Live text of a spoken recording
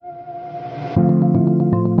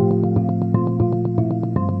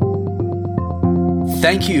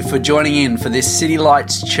Thank you for joining in for this City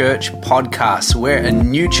Lights Church podcast. We're a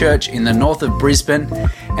new church in the north of Brisbane,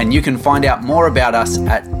 and you can find out more about us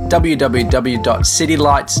at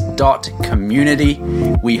www.citylights.community.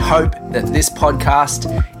 We hope that this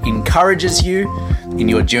podcast encourages you in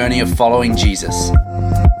your journey of following Jesus.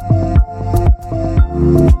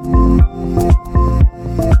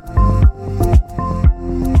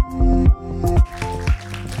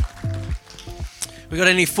 We got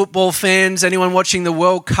any football fans? Anyone watching the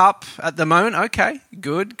World Cup at the moment? Okay,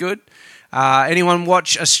 good. Anyone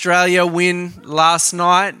watch Australia win last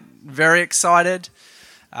night? Very excited.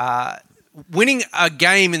 Winning a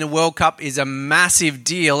game in the World Cup is a massive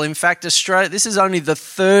deal. In fact, this is only the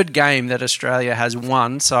third game that Australia has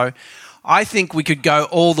won. So I think we could go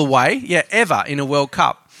all the way, ever in a World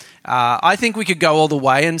Cup. I think we could go all the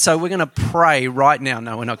way, and so we're going to pray right now.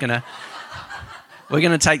 No, we're not going to. We're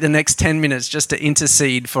going to take the next 10 minutes just to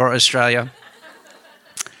intercede for Australia.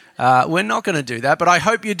 We're not going to do that, but I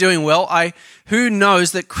hope you're doing well. Who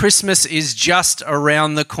knows that Christmas is just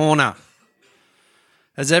around the corner?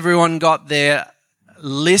 Has everyone got their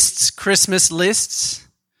lists, Christmas lists?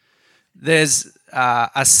 There's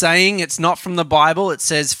a saying, it's not from the Bible. It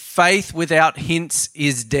says, faith without hints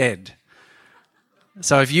is dead.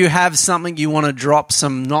 So if you have something you want to drop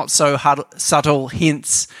some not so subtle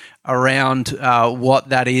hints around what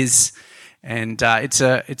that is, and it's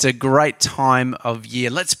a great time of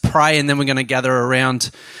year. Let's pray, and then we're going to gather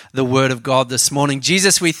around the Word of God this morning.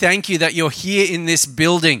 Jesus, we thank you that you're here in this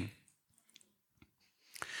building.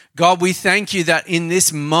 God, we thank you that in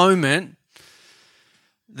this moment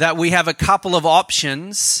that we have a couple of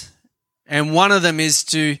options, and one of them is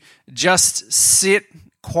to just sit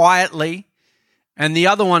quietly, and the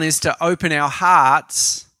other one is to open our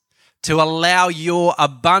hearts to allow your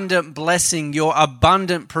abundant blessing, your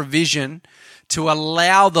abundant provision, to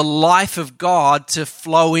allow the life of God to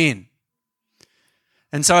flow in.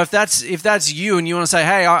 And so if that's you and you want to say,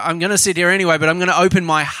 hey, I'm going to sit here anyway, but I'm going to open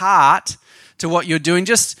my heart to what you're doing,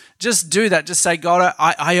 just do that. Just say, God,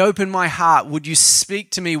 I open my heart. Would you speak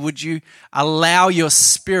to me? Would you allow your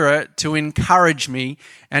Spirit to encourage me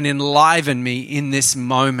and enliven me in this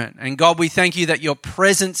moment? And God, we thank you that your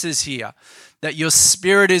presence is here, that your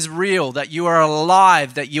Spirit is real, that you are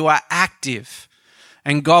alive, that you are active.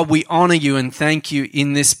 And God, we honor you and thank you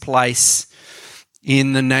in this place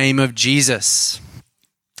in the name of Jesus.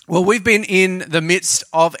 Well, we've been in the midst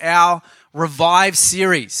of our Revive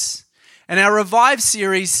series. And our Revive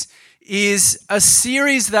series is a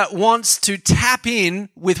series that wants to tap in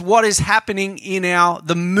with what is happening in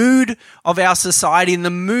the mood of our society, in the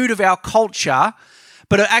mood of our culture,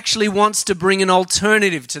 but it actually wants to bring an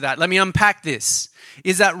alternative to that. Let me unpack this.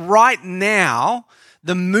 Is that right now,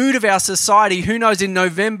 the mood of our society, who knows, in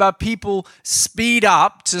November, people speed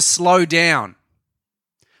up to slow down.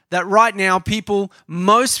 That right now,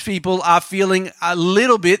 most people are feeling a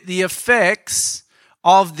little bit the effects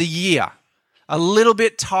of the year. A little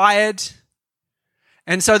bit tired.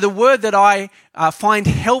 And so the word that I find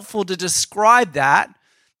helpful to describe that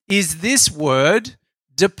is this word,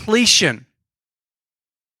 depletion.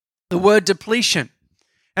 The word depletion.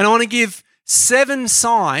 And I want to give 7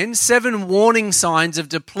 warning signs of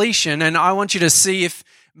depletion, and I want you to see if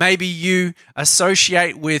maybe you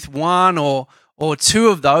associate with one or 2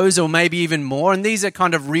 of those, or maybe even more. And these are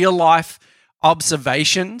kind of real life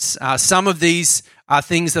observations. Some of these are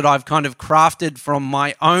things that I've kind of crafted from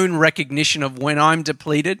my own recognition of when I'm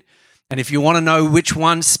depleted. And if you want to know which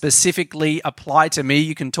ones specifically apply to me,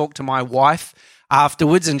 you can talk to my wife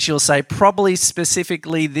afterwards, and she'll say probably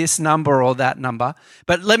specifically this number or that number.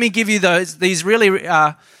 But let me give you these really,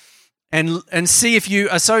 and see if you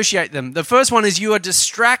associate them. The first one is you are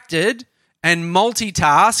distracted and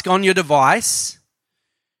multitask on your device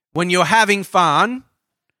when you're having fun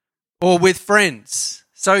or with friends.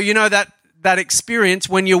 So you know that experience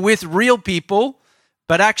when you're with real people,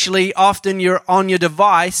 but actually often you're on your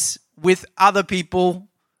device with other people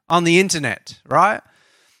on the internet, right?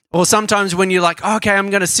 Or sometimes when you're like, okay, I'm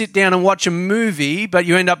going to sit down and watch a movie, but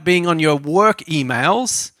you end up being on your work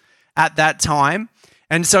emails at that time.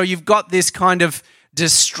 And so you've got this kind of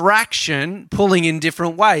distraction pulling in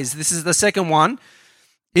different ways. This is the second one,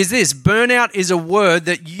 is this. Burnout is a word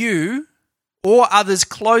that you or others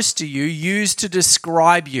close to you use to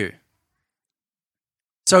describe you.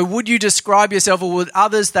 So would you describe yourself, or would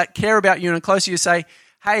others that care about you and are close to you say,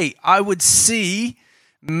 hey, I would see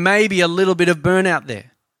maybe a little bit of burnout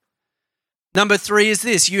there? Number 3 is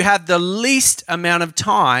this. You have the least amount of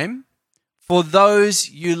time for those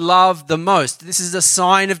you love the most. This is a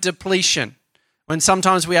sign of depletion. when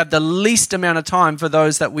sometimes we have the least amount of time for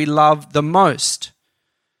those that we love the most.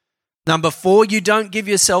 Number 4, you don't give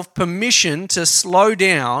yourself permission to slow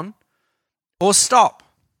down or stop.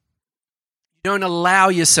 You don't allow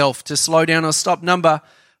yourself to slow down or stop. Number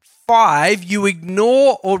 5, you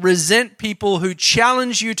ignore or resent people who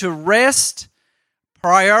challenge you to rest,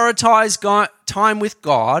 prioritize time with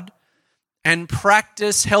God, and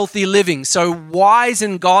practice healthy living. So wise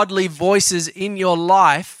and godly voices in your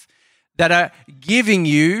life that are giving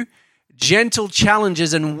you gentle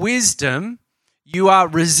challenges and wisdom, you are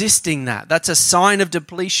resisting that. That's a sign of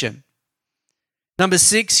depletion. Number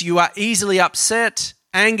 6, you are easily upset,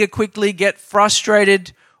 anger quickly, get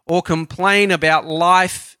frustrated, or complain about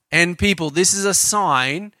life and people. This is a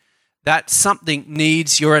sign that something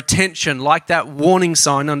needs your attention, like that warning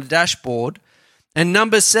sign on the dashboard. And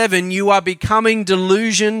number 7, you are becoming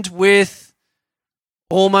delusioned with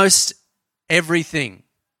almost everything.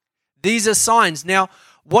 These are signs. Now,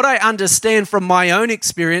 what I understand from my own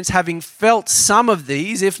experience, having felt some of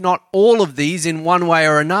these, if not all of these in one way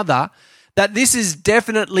or another, that this is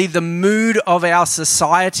definitely the mood of our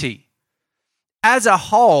society. As a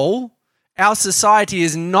whole, our society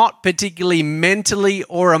is not particularly mentally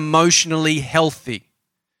or emotionally healthy.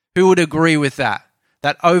 Who would agree with that?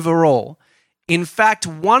 That overall. In fact,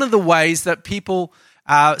 one of the ways that people,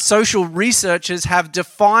 social researchers have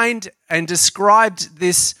defined and described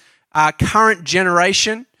this current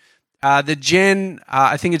generation, I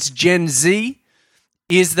think it's Gen Z,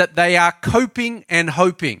 is that they are coping and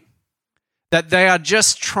hoping, that they are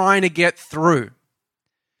just trying to get through.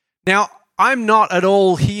 Now, I'm not at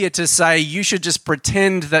all here to say you should just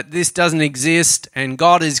pretend that this doesn't exist and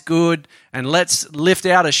God is good and let's lift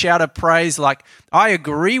out a shout of praise. Like, I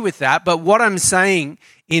agree with that, but what I'm saying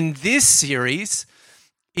in this series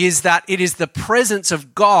is that it is the presence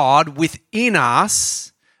of God within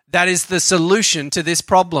us that is the solution to this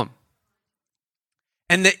problem.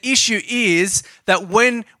 And the issue is that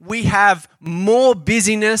when we have more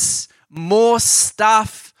busyness, more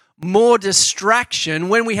stuff, more distraction,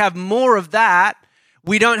 when we have more of that,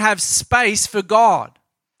 we don't have space for God.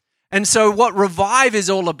 And so what Revive is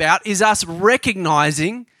all about is us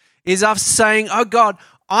recognizing, is us saying, oh God,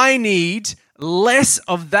 I need less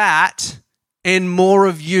of that and more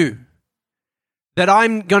of you. That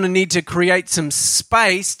I'm going to need to create some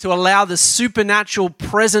space to allow the supernatural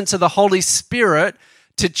presence of the Holy Spirit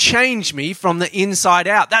to change me from the inside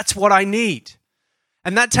out. That's what I need.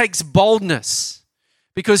 And that takes boldness.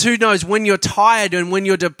 Because who knows, when you're tired and when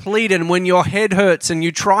you're depleted and when your head hurts and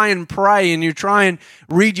you try and pray and you try and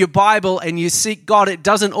read your Bible and you seek God, it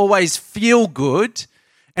doesn't always feel good.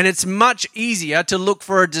 And it's much easier to look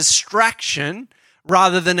for a distraction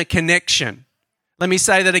rather than a connection. Let me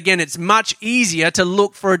say that again. It's much easier to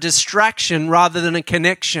look for a distraction rather than a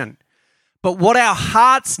connection. But what our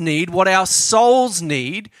hearts need, what our souls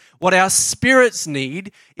need, what our spirits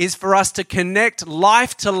need is for us to connect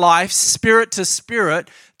life to life, spirit to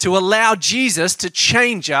spirit, to allow Jesus to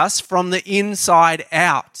change us from the inside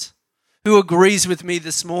out. Who agrees with me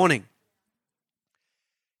this morning?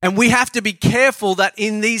 And we have to be careful that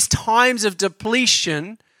in these times of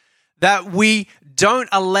depletion, that we don't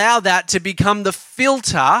allow that to become the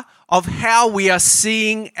filter of how we are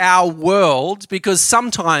seeing our world, because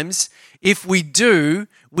sometimes if we do,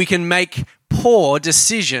 we can make poor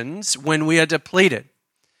decisions when we are depleted.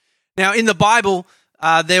 Now, in the Bible,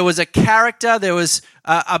 there was a character, there was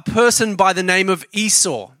a person by the name of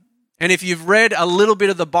Esau. And if you've read a little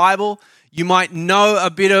bit of the Bible, you might know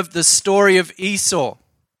a bit of the story of Esau.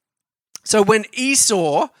 So when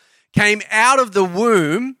Esau came out of the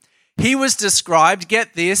womb, he was described,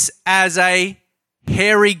 get this, as a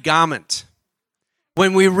hairy garment.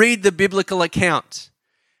 When we read the biblical account.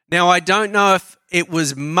 Now, I don't know if it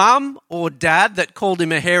was mum or dad that called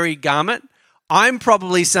him a hairy garment. I'm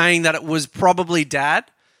probably saying that it was probably dad.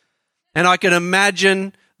 And I can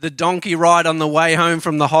imagine the donkey ride on the way home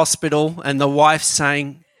from the hospital and the wife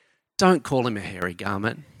saying, don't call him a hairy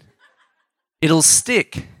garment. It'll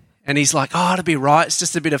stick. And he's like, oh, it'll be right. It's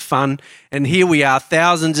just a bit of fun. And here we are,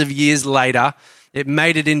 thousands of years later. It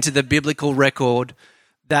made it into the biblical record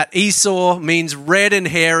that Esau means red and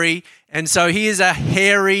hairy. And so he is a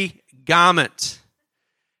hairy garment.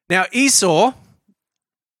 Now, Esau,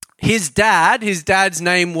 his dad's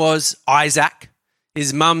name was Isaac.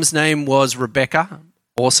 His mum's name was Rebecca.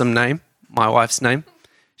 Awesome name. My wife's name.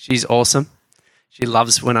 She's awesome. She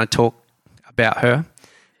loves when I talk about her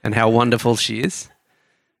and how wonderful she is.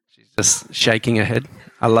 She's just shaking her head.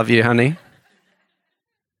 I love you, honey.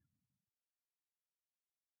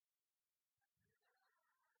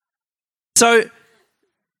 So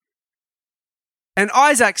And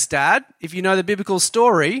Isaac's dad, if you know the biblical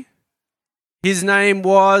story, his name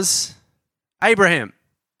was Abraham.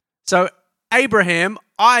 So Abraham,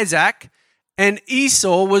 Isaac, and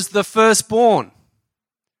Esau was the firstborn.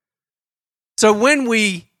 So when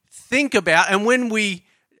we think about a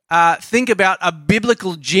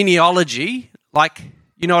biblical genealogy, like,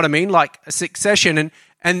 you know what I mean, like a succession,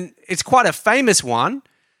 and it's quite a famous one,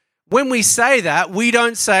 when we say that, we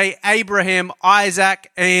don't say Abraham,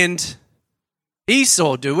 Isaac, and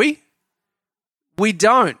Esau, do we? We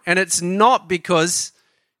don't. And it's not because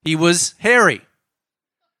he was hairy.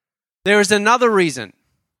 There is another reason.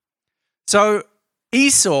 So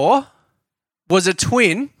Esau was a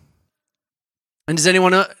twin. And does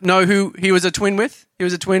anyone know who he was a twin with? He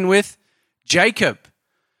was a twin with Jacob.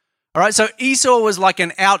 All right, so Esau was like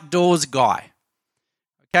an outdoors guy.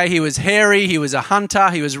 Okay, he was hairy, he was a hunter,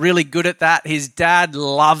 he was really good at that. His dad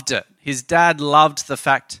loved it. His dad loved the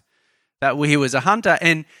fact that he was a hunter.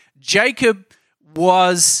 And Jacob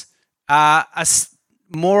was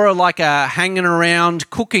more like a hanging around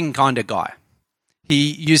cooking kind of guy.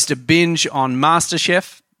 He used to binge on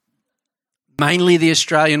MasterChef, mainly the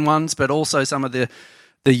Australian ones, but also some of the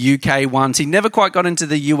UK ones. He never quite got into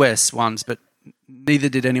the US ones, but neither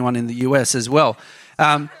did anyone in the US as well.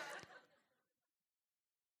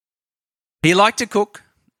 He liked to cook.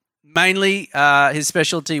 Mainly his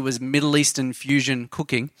specialty was Middle Eastern fusion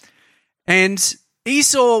cooking. And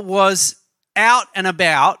Esau was out and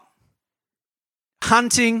about,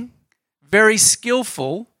 hunting, very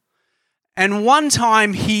skillful. And one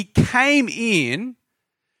time he came in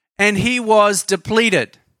and he was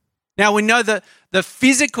depleted. Now we know that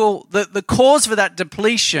the cause for that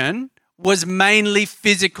depletion was mainly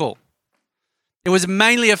physical. It was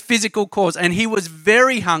mainly a physical cause, and he was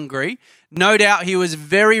very hungry. No doubt he was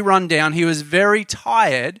very run down. He was very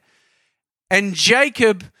tired. And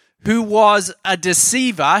Jacob, who was a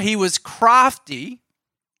deceiver, he was crafty.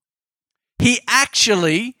 He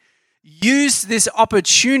actually used this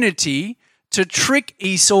opportunity to trick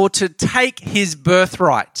Esau to take his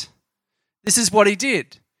birthright. This is what he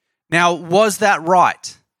did. Now, was that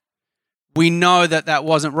right? We know that that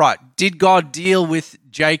wasn't right. Did God deal with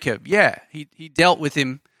Jacob? Yeah, he dealt with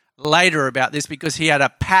him later about this because he had a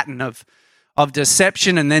pattern of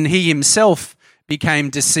deception, and then he himself became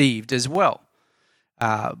deceived as well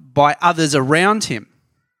by others around him.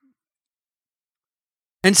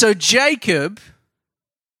 And so Jacob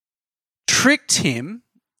tricked him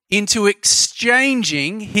into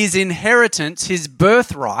exchanging his inheritance, his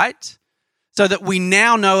birthright, so that we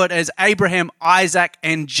now know it as Abraham, Isaac,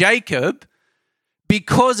 and Jacob,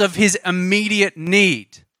 because of his immediate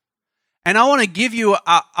need. And I want to give you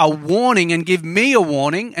a warning, and give me a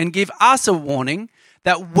warning, and give us a warning,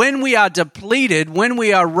 that when we are depleted, when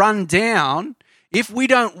we are run down, if we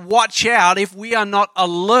don't watch out, if we are not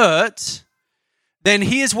alert, then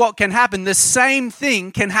here's what can happen. The same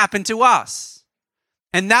thing can happen to us.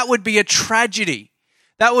 And that would be a tragedy.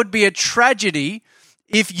 That would be a tragedy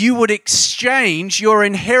if you would exchange your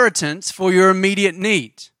inheritance for your immediate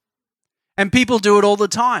need. And people do it all the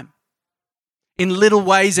time, in little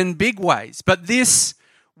ways and big ways. But this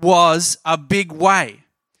was a big way.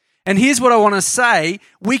 And here's what I want to say.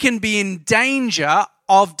 We can be in danger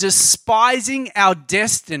of despising our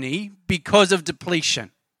destiny because of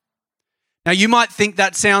depletion. Now, you might think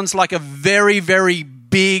that sounds like a very, very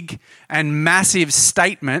big and massive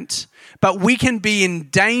statement, but we can be in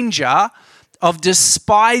danger of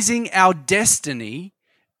despising our destiny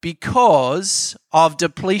because of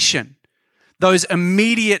depletion, those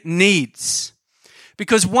immediate needs.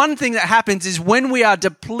 Because one thing that happens is when we are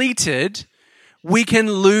depleted, we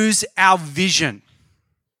can lose our vision.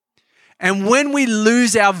 And when we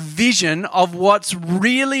lose our vision of what's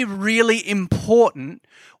really, really important,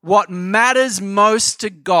 what matters most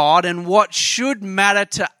to God and what should matter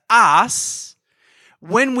to us,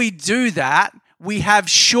 when we do that, we have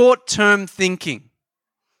short-term thinking.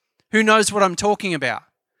 Who knows what I'm talking about?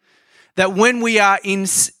 That when we are in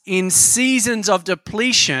seasons of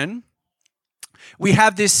depletion, we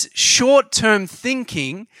have this short-term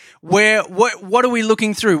thinking where what are we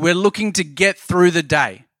looking through? We're looking to get through the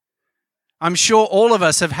day. I'm sure all of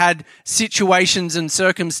us have had situations and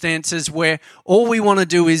circumstances where all we want to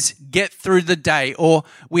do is get through the day, or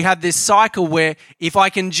we have this cycle where if I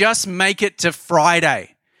can just make it to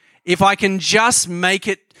Friday, if I can just make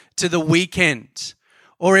it to the weekend,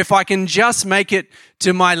 or if I can just make it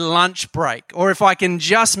to my lunch break, or if I can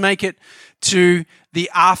just make it to the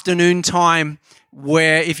afternoon time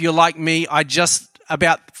where, if you're like me,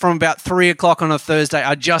 from about 3 o'clock on a Thursday,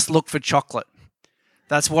 I just look for chocolate.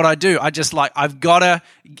 That's what I do.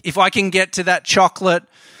 If I can get to that chocolate,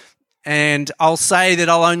 and I'll say that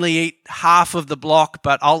I'll only eat half of the block,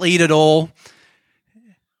 but I'll eat it all.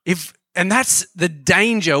 And that's the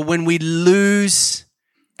danger when we lose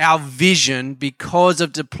our vision because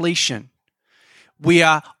of depletion. We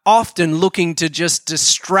are often looking to just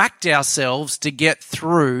distract ourselves to get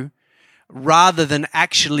through rather than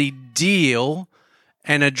actually deal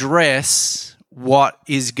and address what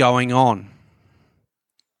is going on.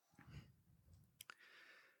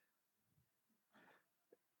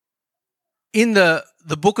 In the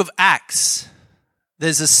book of Acts,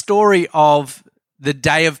 there's a story of the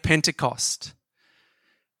day of Pentecost.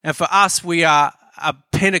 And for us, we are a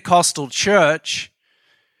Pentecostal church.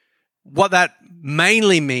 What that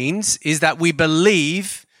mainly means is that we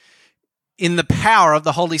believe in the power of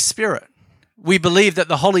the Holy Spirit. We believe that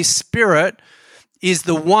the Holy Spirit is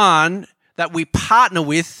the one that we partner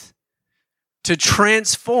with to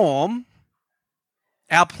transform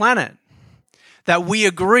our planet. That we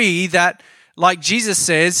agree that, like Jesus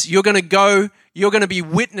says, you're going to be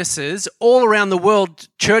witnesses all around the world.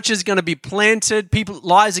 Churches are going to be planted, people's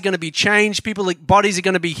lives are going to be changed, people's bodies are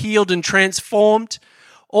going to be healed and transformed,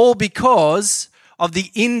 all because of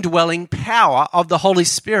the indwelling power of the Holy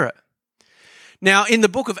Spirit. Now, in the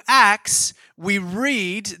book of Acts, we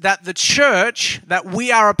read that the church that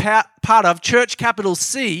we are a part of, church capital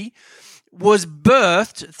C, was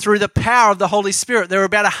birthed through the power of the Holy Spirit. There were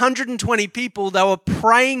about 120 people that were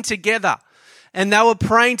praying together. And they were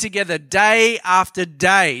praying together day after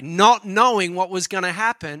day, not knowing what was going to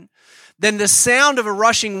happen. Then the sound of a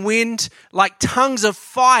rushing wind, like tongues of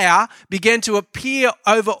fire, began to appear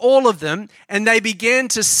over all of them, and they began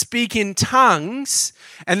to speak in tongues,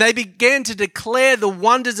 and they began to declare the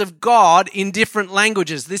wonders of God in different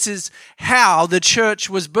languages. This is how the church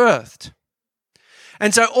was birthed.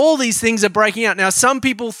 And so all these things are breaking out. Now, some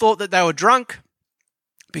people thought that they were drunk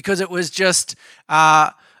because it was just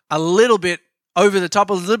a little bit over the top,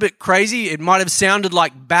 a little bit crazy. It might have sounded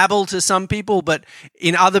like babble to some people, but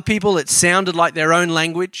in other people it sounded like their own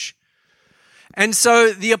language. And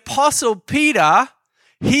so the Apostle Peter,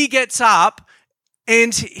 he gets up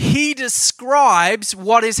and he describes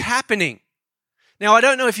what is happening. Now, I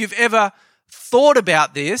don't know if you've ever thought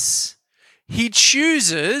about this. He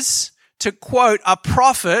chooses to quote a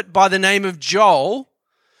prophet by the name of Joel,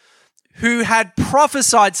 who had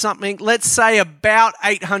prophesied something, let's say about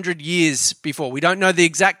 800 years before. We don't know the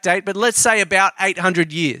exact date, but let's say about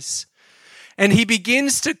 800 years. And he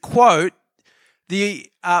begins to quote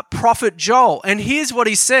the prophet Joel. And here's what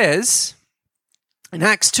he says in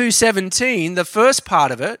Acts 2:17, the first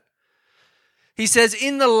part of it. He says,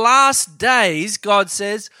 "In the last days," God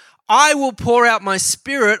says, "I will pour out my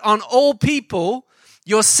spirit on all people.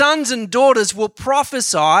 Your sons and daughters will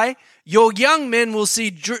prophesy. Your young men will see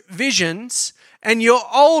visions, and your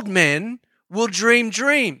old men will dream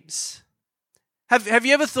dreams." Have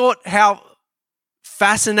you ever thought how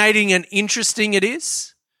fascinating and interesting it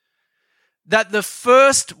is? That the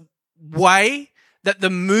first way that the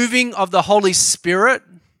moving of the Holy Spirit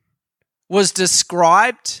was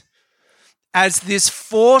described as this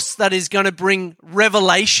force that is going to bring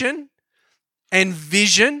revelation and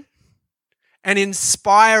vision and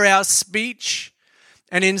inspire our speech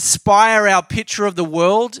and inspire our picture of the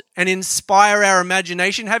world and inspire our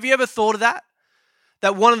imagination. Have you ever thought of that?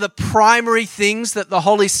 That one of the primary things that the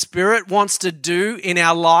Holy Spirit wants to do in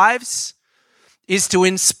our lives is to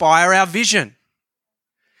inspire our vision.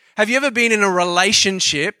 Have you ever been in a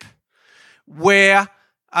relationship where,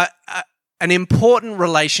 an important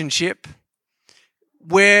relationship,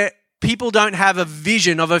 where people don't have a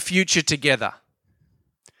vision of a future together?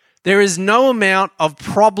 There is no amount of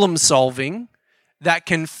problem solving that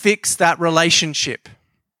can fix that relationship.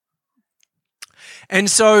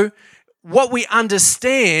 And so what we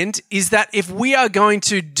understand is that if we are going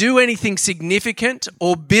to do anything significant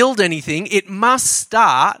or build anything, it must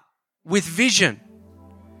start with vision.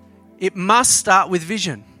 It must start with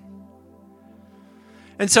vision.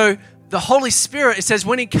 And so the Holy Spirit, it says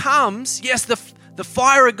when He comes, yes, the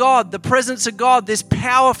fire of God, the presence of God, this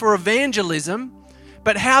power for evangelism,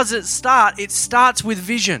 but how does it start? It starts with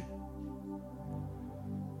vision.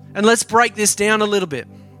 And let's break this down a little bit.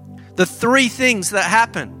 The three things that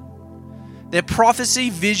happen, they're prophecy,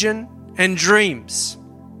 vision, and dreams.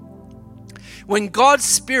 When God's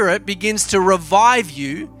Spirit begins to revive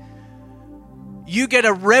you, you get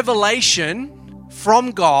a revelation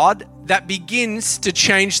from God that begins to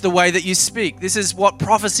change the way that you speak. This is what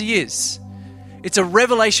prophecy is. It's a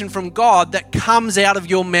revelation from God that comes out of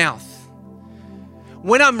your mouth.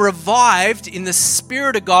 When I'm revived in the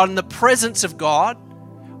Spirit of God and the presence of God,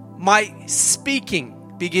 my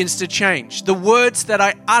speaking begins to change. The words that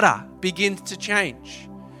I utter begin to change.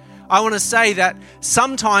 I want to say that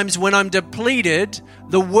sometimes when I'm depleted,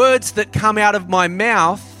 the words that come out of my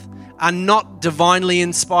mouth are not divinely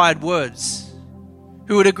inspired words.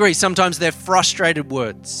 Who would agree? Sometimes they're frustrated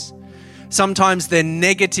words. Sometimes they're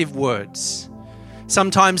negative words.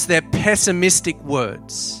 Sometimes they're pessimistic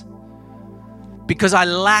words. Because I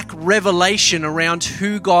lack revelation around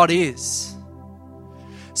who God is.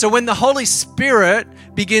 So when the Holy Spirit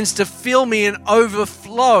begins to fill me and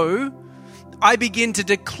overflow, I begin to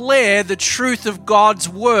declare the truth of God's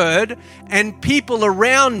word, and people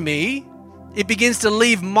around me, it begins to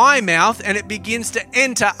leave my mouth and it begins to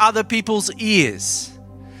enter other people's ears.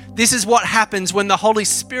 This is what happens when the Holy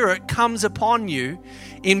Spirit comes upon you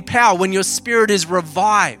in power, when your spirit is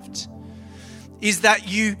revived, is that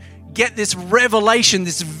you get this revelation,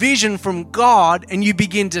 this vision from God, and you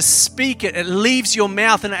begin to speak it. It leaves your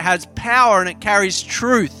mouth and it has power and it carries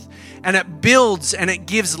truth and it builds and it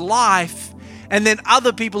gives life. And then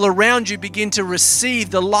other people around you begin to receive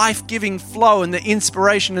the life-giving flow and the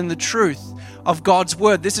inspiration and the truth of God's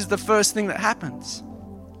word. This is the first thing that happens.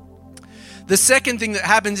 The second thing that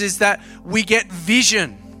happens is that we get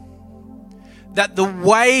vision. That the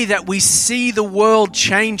way that we see the world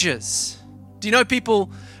changes. Do you know people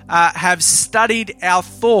have studied our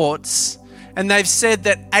thoughts, and they've said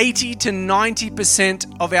that 80 to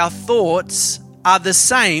 90% of our thoughts are the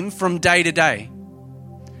same from day to day.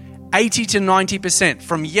 80 to 90%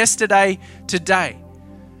 from yesterday to today.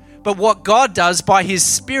 But what God does by His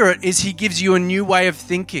Spirit is He gives you a new way of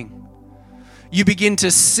thinking. You begin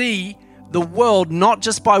to see the world not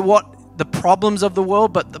just by what the problems of the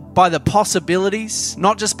world, but by the possibilities,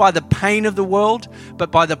 not just by the pain of the world,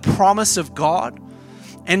 but by the promise of God.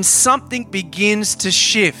 And something begins to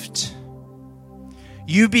shift.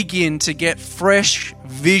 You begin to get fresh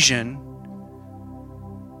vision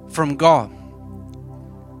from God.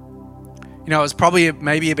 You know, it was probably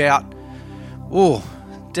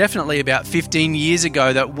definitely about 15 years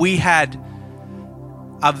ago that we had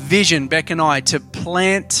a vision, Beck and I, to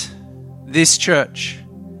plant this church.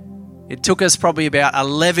 It took us probably about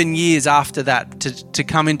 11 years after that to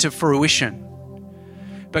come into fruition.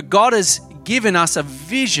 But God has given us a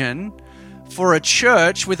vision for a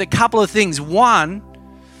church with a couple of things. One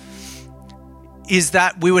is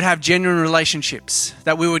that we would have genuine relationships,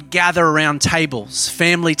 that we would gather around tables,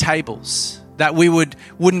 family tables, that we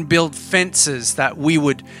wouldn't build fences, that we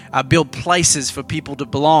would build places for people to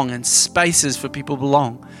belong and spaces for people to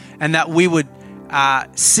belong, and that we would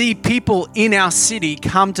see people in our city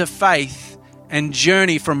come to faith and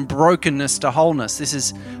journey from brokenness to wholeness. This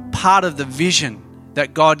is part of the vision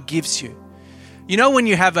that God gives you. You know, when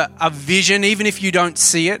you have a vision, even if you don't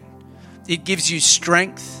see it, it gives you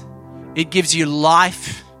strength. It gives you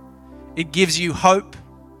life. It gives you hope.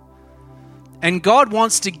 And God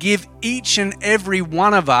wants to give each and every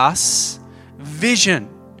one of us vision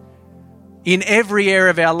in every area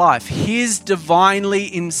of our life. His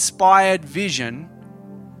divinely inspired vision.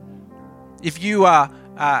 If you are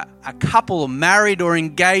a couple, a married or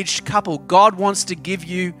engaged couple, God wants to give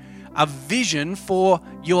you a vision for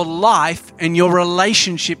your life and your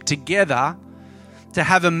relationship together, to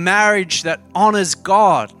have a marriage that honors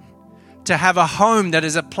God, to have a home that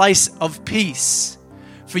is a place of peace,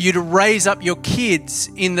 for you to raise up your kids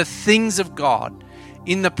in the things of God,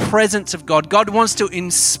 in the presence of God. God wants to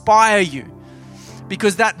inspire you,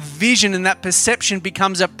 because that vision and that perception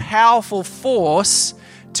becomes a powerful force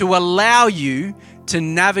to allow you to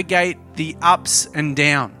navigate the ups and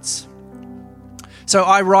downs. So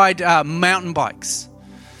I ride mountain bikes.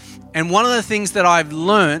 And one of the things that I've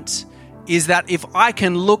learnt is that if I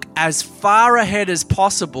can look as far ahead as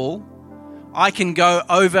possible, I can go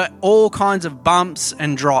over all kinds of bumps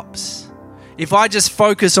and drops. If I just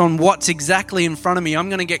focus on what's exactly in front of me, I'm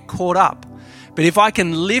going to get caught up. But if I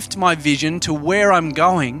can lift my vision to where I'm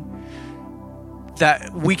going,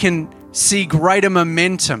 that we can see greater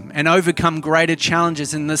momentum and overcome greater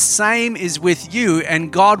challenges. And the same is with you.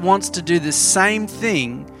 And God wants to do the same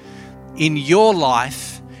thing in your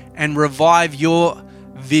life and revive your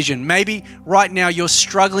vision. Maybe right now you're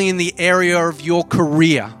struggling in the area of your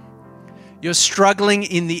career. You're struggling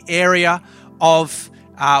in the area of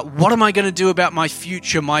what am I going to do about my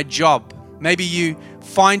future, my job? Maybe you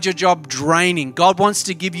find your job draining. God wants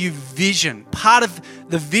to give you vision. Part of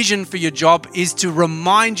the vision for your job is to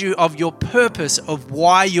remind you of your purpose, of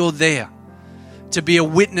why you're there. To be a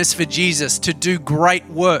witness for Jesus, to do great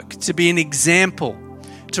work, to be an example,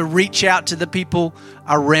 to reach out to the people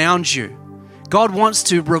around you. God wants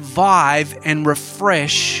to revive and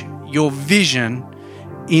refresh your vision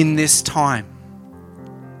in this time.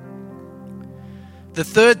 The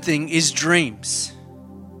third thing is dreams.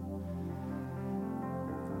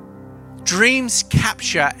 Dreams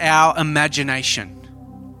capture our imagination.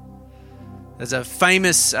 There's a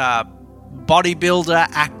famous bodybuilder,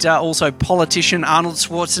 actor, also politician, Arnold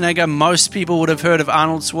Schwarzenegger. Most people would have heard of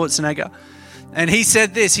Arnold Schwarzenegger. And he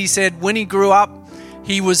said this. He said when he grew up,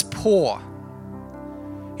 he was poor.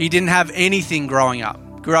 He didn't have anything growing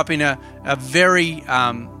up. Grew up in a very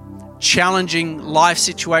challenging life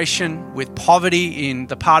situation with poverty in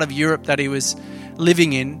the part of Europe that he was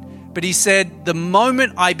living in. But he said, the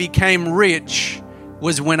moment I became rich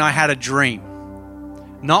was when I had a dream.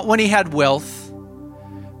 Not when he had wealth,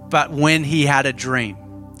 but when he had a dream.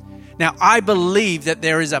 Now, I believe that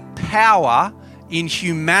there is a power in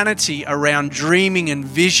humanity around dreaming and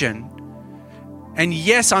vision. And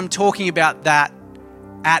yes, I'm talking about that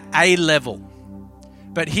at a level.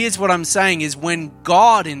 But here's what I'm saying is when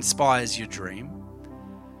God inspires your dream,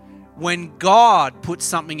 when God puts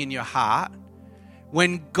something in your heart,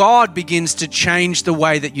 when God begins to change the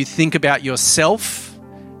way that you think about yourself,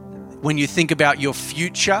 when you think about your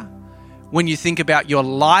future, when you think about your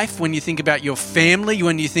life, when you think about your family,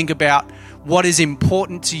 when you think about what is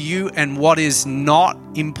important to you and what is not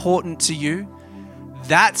important to you,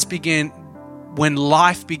 that's when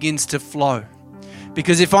life begins to flow.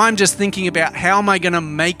 Because if I'm just thinking about how am I going to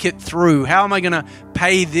make it through, how am I going to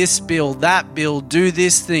pay this bill, that bill, do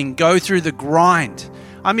this thing, go through the grind,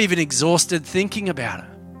 I'm even exhausted thinking about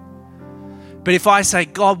it. But if I say,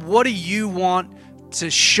 God, what do you want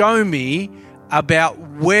to show me about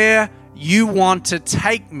where you want to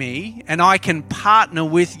take me, and I can partner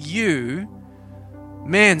with you,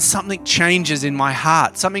 man, something changes in my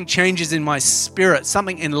heart. Something changes in my spirit.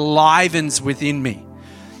 Something enlivens within me.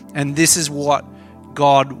 And this is what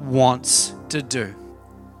God wants to do.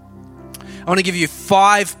 I want to give you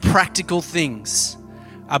 5 practical things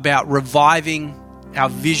about reviving our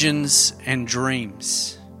visions and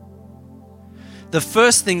dreams. The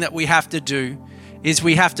first thing that we have to do is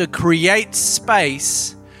we have to create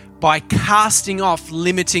space by casting off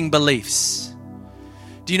limiting beliefs.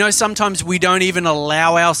 Do you know sometimes we don't even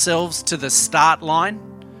allow ourselves to the start line?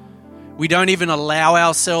 We don't even allow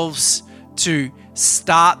ourselves to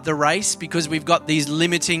start the race because we've got these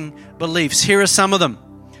limiting beliefs. Here are some of them.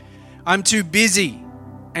 I'm too busy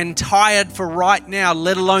and tired for right now,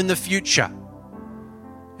 let alone the future.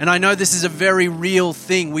 And I know this is a very real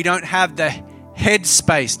thing. We don't have the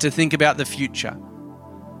headspace to think about the future.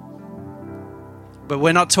 But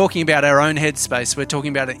we're not talking about our own headspace. We're talking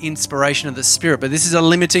about an inspiration of the Spirit. But this is a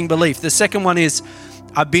limiting belief. The second one is,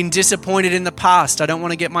 I've been disappointed in the past. I don't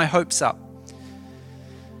want to get my hopes up.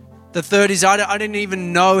 The third is, I didn't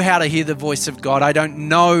even know how to hear the voice of God. I don't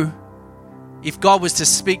know if God was to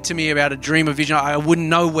speak to me about a dream or vision, I wouldn't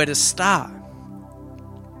know where to start.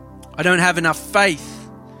 I don't have enough faith.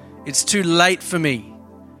 It's too late for me.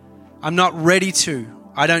 I'm not ready to.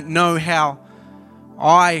 I don't know how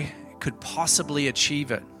I could possibly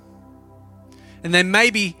achieve it. And there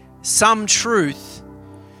may be some truth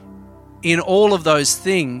in all of those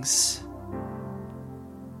things,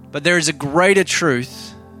 but there is a greater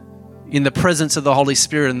truth in the presence of the Holy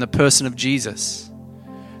Spirit in the person of Jesus.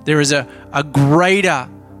 There is a greater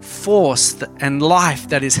force and life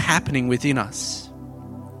that is happening within us.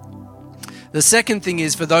 The second thing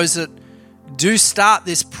is for those that do start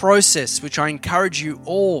this process, which I encourage you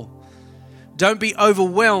all, don't be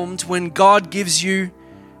overwhelmed when God gives you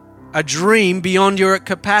a dream beyond your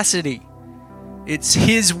capacity. It's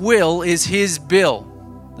His will is His bill.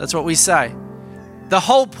 That's what we say. The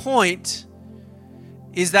whole point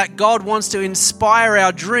is that God wants to inspire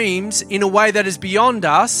our dreams in a way that is beyond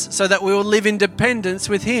us so that we will live in dependence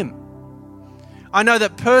with Him. I know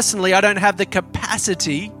that personally I don't have the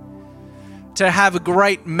capacity to have a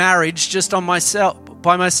great marriage just by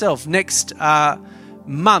myself. Next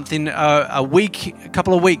month, in a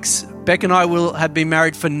couple of weeks, Beck and I will have been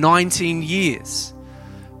married for 19 years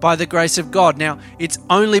by the grace of God. Now, it's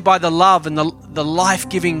only by the love and the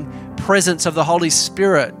life-giving presence of the Holy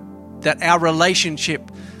Spirit that our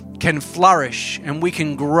relationship can flourish and we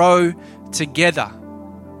can grow together.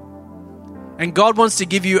 And God wants to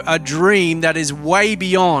give you a dream that is way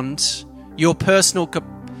beyond your personal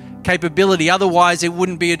capability. Otherwise, it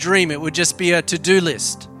wouldn't be a dream. It would just be a to-do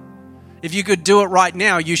list. If you could do it right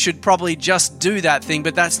now, you should probably just do that thing,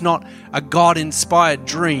 but that's not a God-inspired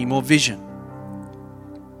dream or vision.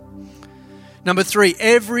 Number 3,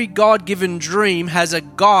 every God-given dream has a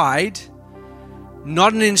guide,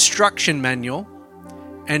 not an instruction manual,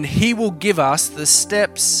 and He will give us the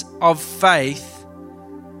steps of faith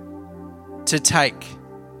to take.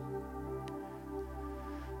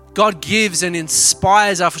 God gives and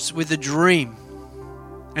inspires us with a dream.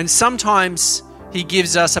 And sometimes He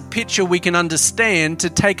gives us a picture we can understand to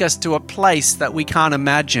take us to a place that we can't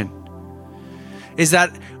imagine. Is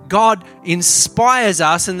that God inspires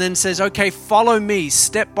us and then says, okay, follow me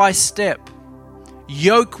step by step.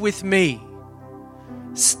 Yoke with me.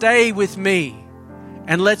 Stay with me.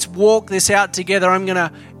 And let's walk this out together. I'm going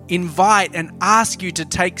to invite and ask you to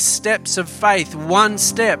take steps of faith, one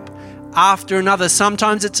step after another.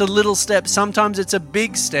 Sometimes it's a little step, sometimes it's a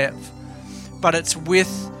big step, but it's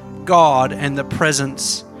with God and the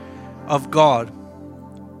presence of God.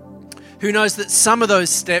 Who knows that some of those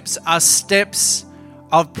steps are steps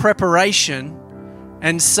of preparation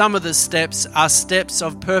and some of the steps are steps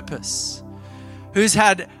of purpose? Who's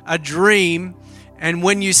had a dream and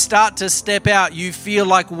when you start to step out, you feel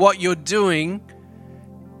like what you're doing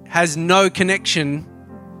has no connection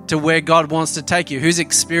to where God wants to take you? Who's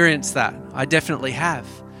experienced that? I definitely have.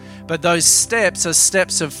 But those steps are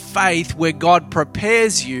steps of faith where God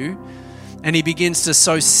prepares you and He begins to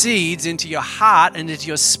sow seeds into your heart and into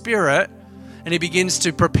your spirit, and He begins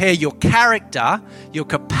to prepare your character, your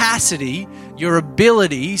capacity, your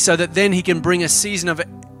ability, so that then He can bring a season of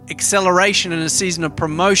acceleration and a season of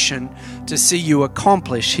promotion to see you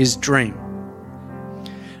accomplish His dream.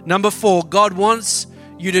 Number 4, God wants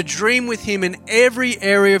you to dream with Him in every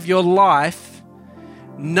area of your life.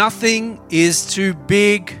 Nothing is too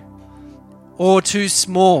big or too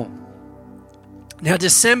small. Now,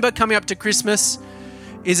 December coming up to Christmas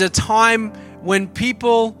is a time when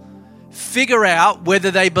people figure out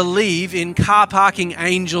whether they believe in car parking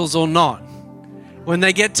angels or not. When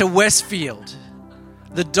they get to Westfield,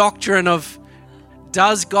 the doctrine of,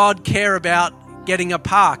 does God care about getting a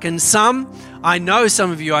park? And I know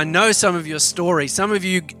some of your story. Some of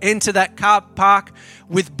you enter that car park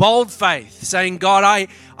with bold faith, saying, God,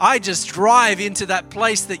 I just drive into that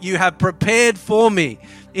place that you have prepared for me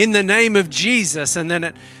in the name of Jesus. And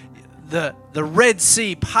then the Red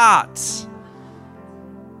Sea parts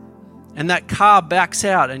and that car backs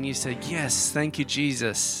out and you say, yes, thank you,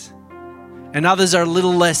 Jesus. And others are a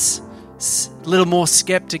little more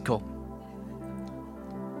skeptical.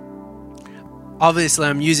 Obviously,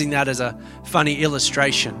 I'm using that as a funny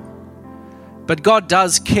illustration. But God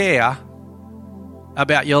does care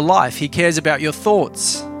about your life. He cares about your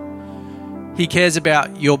thoughts. He cares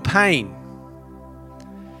about your pain.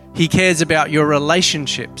 He cares about your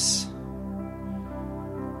relationships.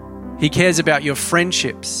 He cares about your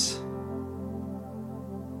friendships.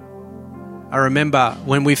 I remember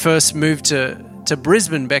when we first moved to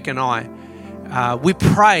Brisbane, Beck and I, we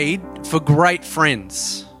prayed for great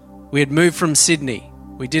friends. We had moved from Sydney.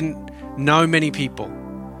 We didn't know many people.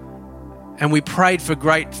 And we prayed for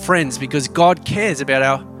great friends because God cares about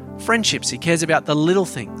our friendships. He cares about the little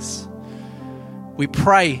things. We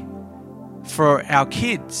pray for our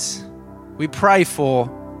kids. We pray for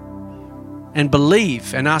and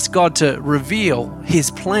believe and ask God to reveal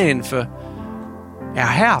His plan for our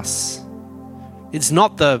house. It's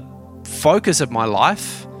not the focus of my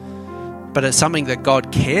life, but it's something that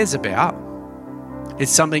God cares about.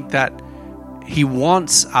 It's something that He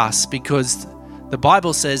wants us, because the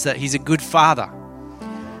Bible says that He's a good father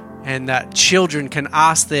and that children can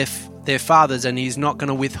ask their fathers and He's not going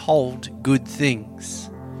to withhold good things.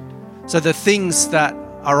 So the things that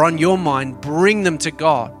are on your mind, bring them to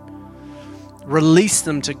God. Release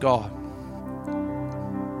them to God.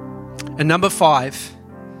 And number 5,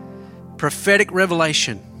 prophetic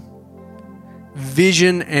revelation,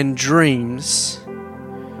 vision and dreams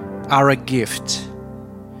are a gift.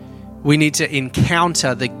 We need to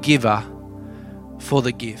encounter the giver for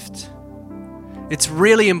the gift. It's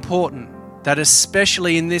really important that,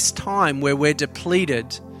 especially in this time where we're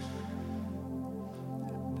depleted,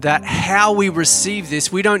 that how we receive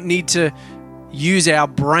this, we don't need to use our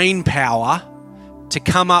brain power to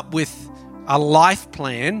come up with a life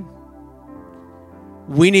plan.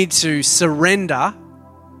 We need to surrender.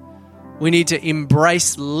 We need to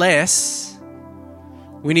embrace less.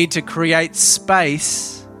 We need to create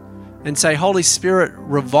space and say, Holy Spirit,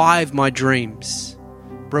 revive my dreams,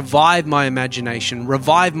 revive my imagination,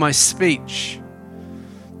 revive my speech.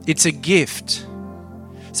 It's a gift.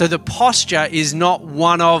 So the posture is not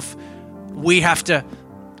one of we have to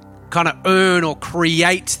kind of earn or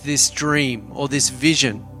create this dream or this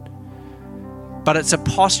vision, but it's a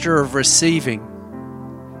posture of receiving.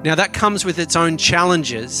 Now that comes with its own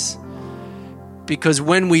challenges, because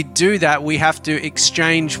when we do that, we have to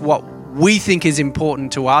exchange what we think is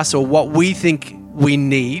important to us or what we think we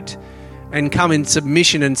need and come in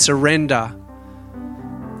submission and surrender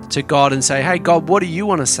to God and say, hey, God, what do you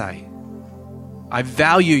want to say? I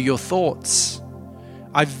value your thoughts.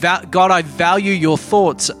 God, I value your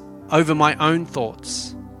thoughts over my own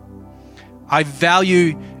thoughts. I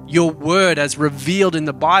value your word as revealed in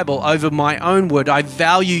the Bible over my own word. I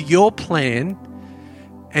value your plan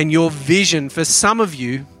and your vision. For some of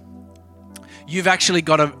you, you've actually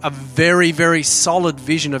got a very, very solid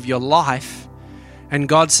vision of your life. And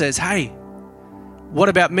God says, hey, what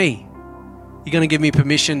about me? You're going to give me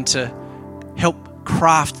permission to help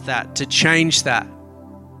craft that, to change that.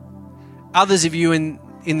 Others of you in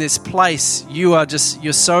this place,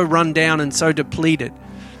 you're so run down and so depleted.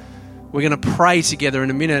 We're going to pray together in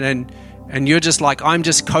a minute, and you're just like, I'm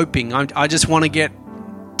just coping. I just want to get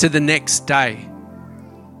to the next day.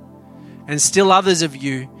 And still others of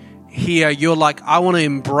you here, you're like, I want to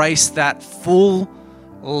embrace that full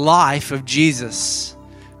life of Jesus.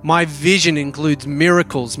 My vision includes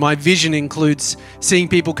miracles. My vision includes seeing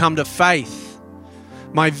people come to faith.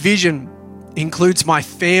 My vision includes my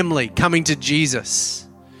family coming to Jesus,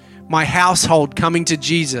 my household coming to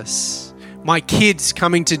Jesus, my kids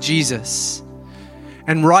coming to Jesus.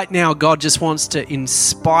 And right now, God just wants to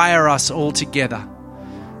inspire us all together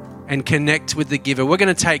and connect with the giver. We're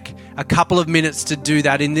going to take a couple of minutes to do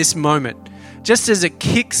that in this moment, just as a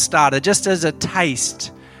kickstarter, just as a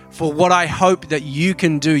taste for what I hope that you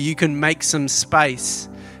can do. You can make some space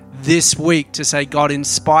this week to say, God,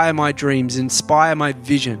 inspire my dreams, inspire my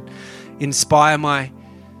vision, inspire my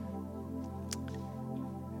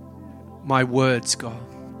words, God.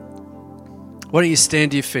 Why don't you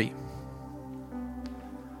stand to your feet?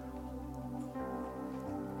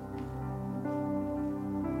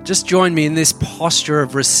 Just join me in this posture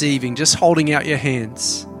of receiving, just holding out your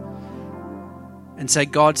hands and say,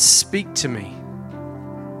 God, speak to me.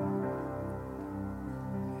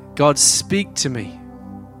 God, speak to me.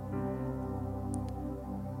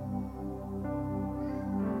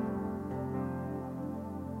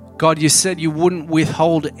 God, you said you wouldn't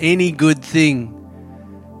withhold any good thing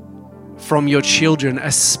from your children,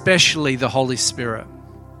 especially the Holy Spirit,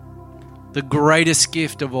 the greatest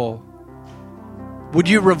gift of all. Would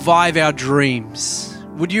you revive our dreams?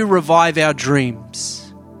 Would you revive our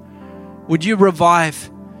dreams? Would you revive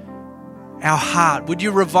our heart? Would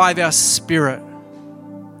you revive our spirit?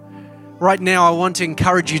 Right now, I want to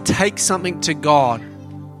encourage you, take something to God.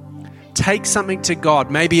 Take something to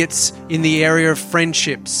God. Maybe it's in the area of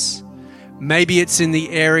friendships. Maybe it's in the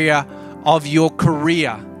area of your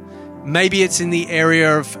career. Maybe it's in the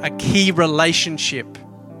area of a key relationship.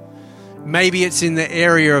 Maybe it's in the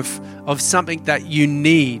area of something that you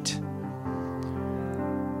need.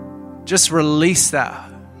 Just release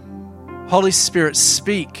that. Holy Spirit,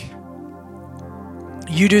 speak.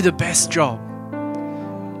 You do the best job.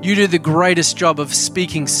 You do the greatest job of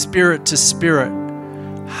speaking spirit to spirit,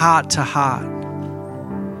 heart to heart.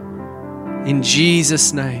 In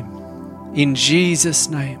Jesus' name. In Jesus'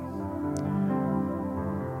 name.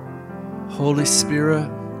 Holy Spirit.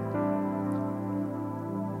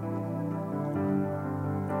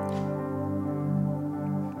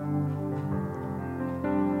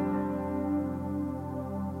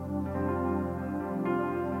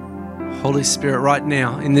 Holy Spirit, right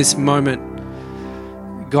now, in this moment,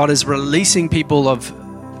 God is releasing people of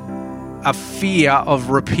a fear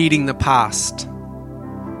of repeating the past,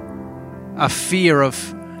 a fear of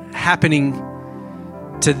happening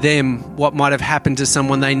to them what might have happened to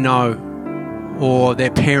someone they know or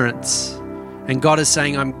their parents. And God is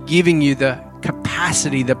saying, I'm giving you the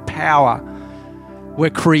capacity, the power.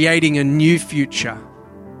 We're creating a new future.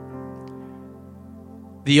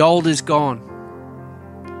 The old is gone.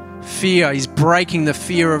 Fear is breaking the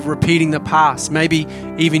fear of repeating the past. Maybe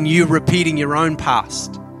even you repeating your own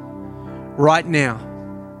past. Right now.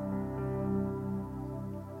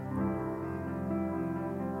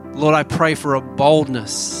 Lord, I pray for a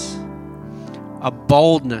boldness. A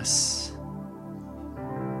boldness.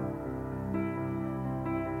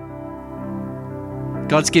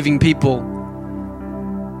 God's giving people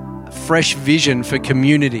a fresh vision for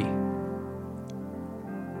community.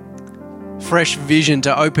 Fresh vision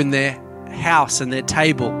to open their house and their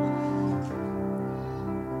table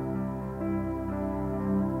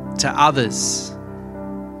to others,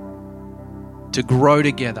 to grow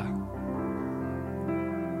together.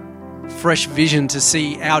 Fresh vision to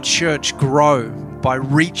see our church grow by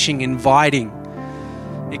reaching, inviting,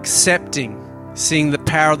 accepting, seeing the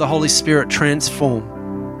power of the Holy Spirit transform.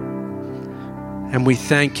 And we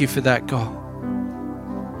thank you for that, God.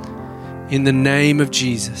 In the name of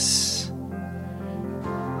Jesus.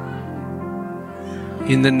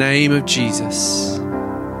 In the name of Jesus.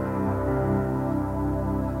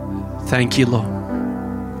 Thank you, Lord.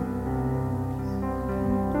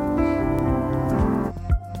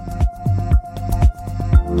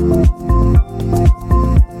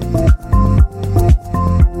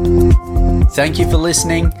 Thank you for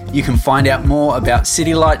listening. You can find out more about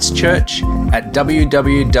City Lights Church at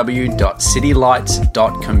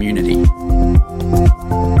www.citylights.community.